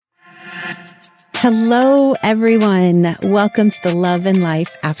Hello, everyone. Welcome to the Love and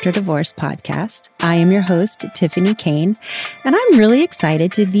Life After Divorce podcast. I am your host, Tiffany Kane, and I'm really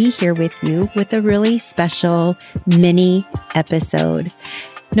excited to be here with you with a really special mini episode.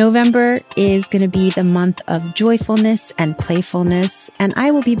 November is going to be the month of joyfulness and playfulness, and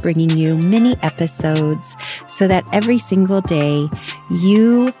I will be bringing you mini episodes so that every single day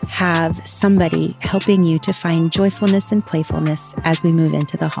you have somebody helping you to find joyfulness and playfulness as we move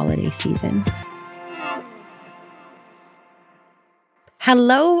into the holiday season.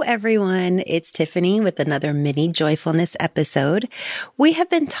 Hello, everyone. It's Tiffany with another mini joyfulness episode. We have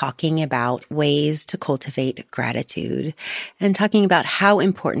been talking about ways to cultivate gratitude and talking about how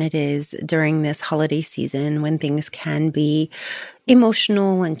important it is during this holiday season when things can be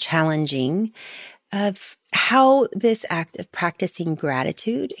emotional and challenging, of how this act of practicing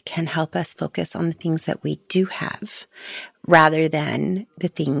gratitude can help us focus on the things that we do have rather than the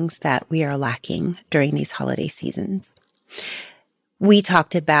things that we are lacking during these holiday seasons. We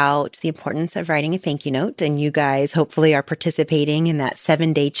talked about the importance of writing a thank you note, and you guys hopefully are participating in that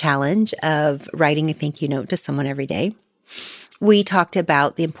 7-day challenge of writing a thank you note to someone every day. We talked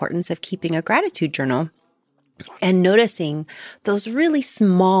about the importance of keeping a gratitude journal and noticing those really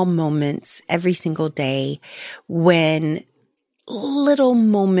small moments every single day when little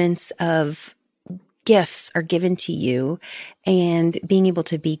moments of gifts are given to you and being able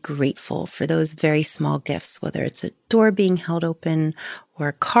to be grateful for those very small gifts, whether it's a door being held open or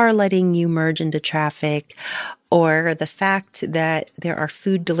a car letting you merge into traffic, or the fact that there are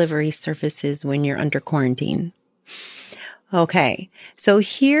food delivery services when you're under quarantine. Okay, so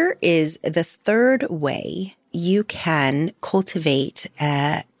here is the third way you can cultivate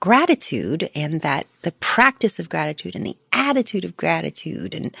gratitude, and that the practice of gratitude and the attitude of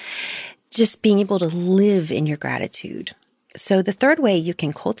gratitude and just being able to live in your gratitude. So the third way you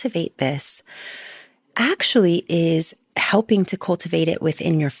can cultivate this actually is helping to cultivate it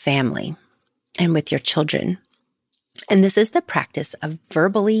within your family and with your children. And this is the practice of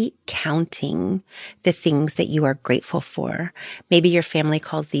verbally counting the things that you are grateful for. Maybe your family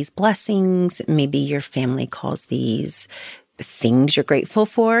calls these blessings. Maybe your family calls these things you're grateful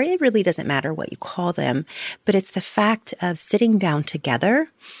for. It really doesn't matter what you call them, but it's the fact of sitting down together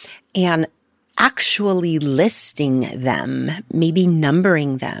and actually listing them, maybe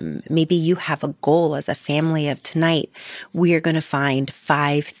numbering them. Maybe you have a goal as a family of tonight, we are going to find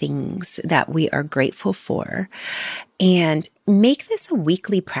 5 things that we are grateful for. And make this a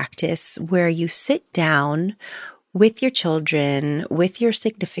weekly practice where you sit down with your children, with your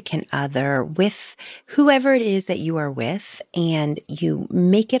significant other, with whoever it is that you are with, and you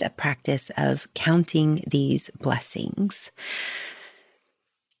make it a practice of counting these blessings.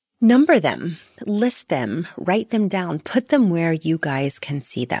 Number them, list them, write them down, put them where you guys can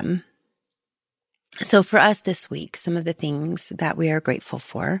see them. So for us this week, some of the things that we are grateful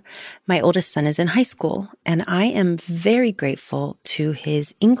for, my oldest son is in high school, and I am very grateful to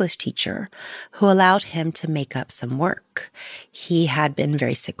his English teacher who allowed him to make up some work. He had been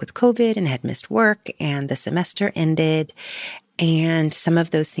very sick with COVID and had missed work, and the semester ended. And some of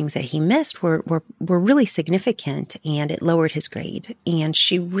those things that he missed were really significant, and it lowered his grade. And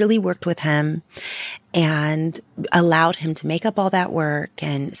she really worked with him and allowed him to make up all that work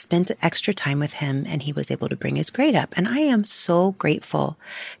and spent extra time with him, and he was able to bring his grade up. And I am so grateful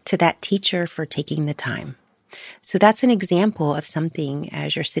to that teacher for taking the time. So that's an example of something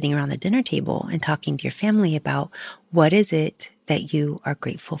as you're sitting around the dinner table and talking to your family about what is it that you are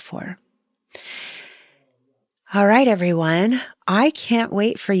grateful for. All right, everyone. I can't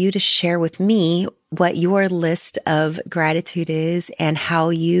wait for you to share with me what your list of gratitude is and how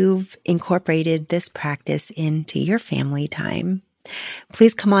you've incorporated this practice into your family time.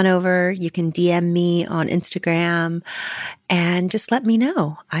 Please come on over. You can DM me on Instagram and just let me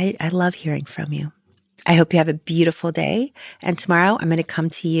know. I love hearing from you. I hope you have a beautiful day. And tomorrow I'm going to come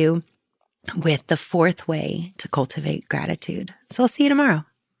to you with the 4th way to cultivate gratitude. So I'll see you tomorrow.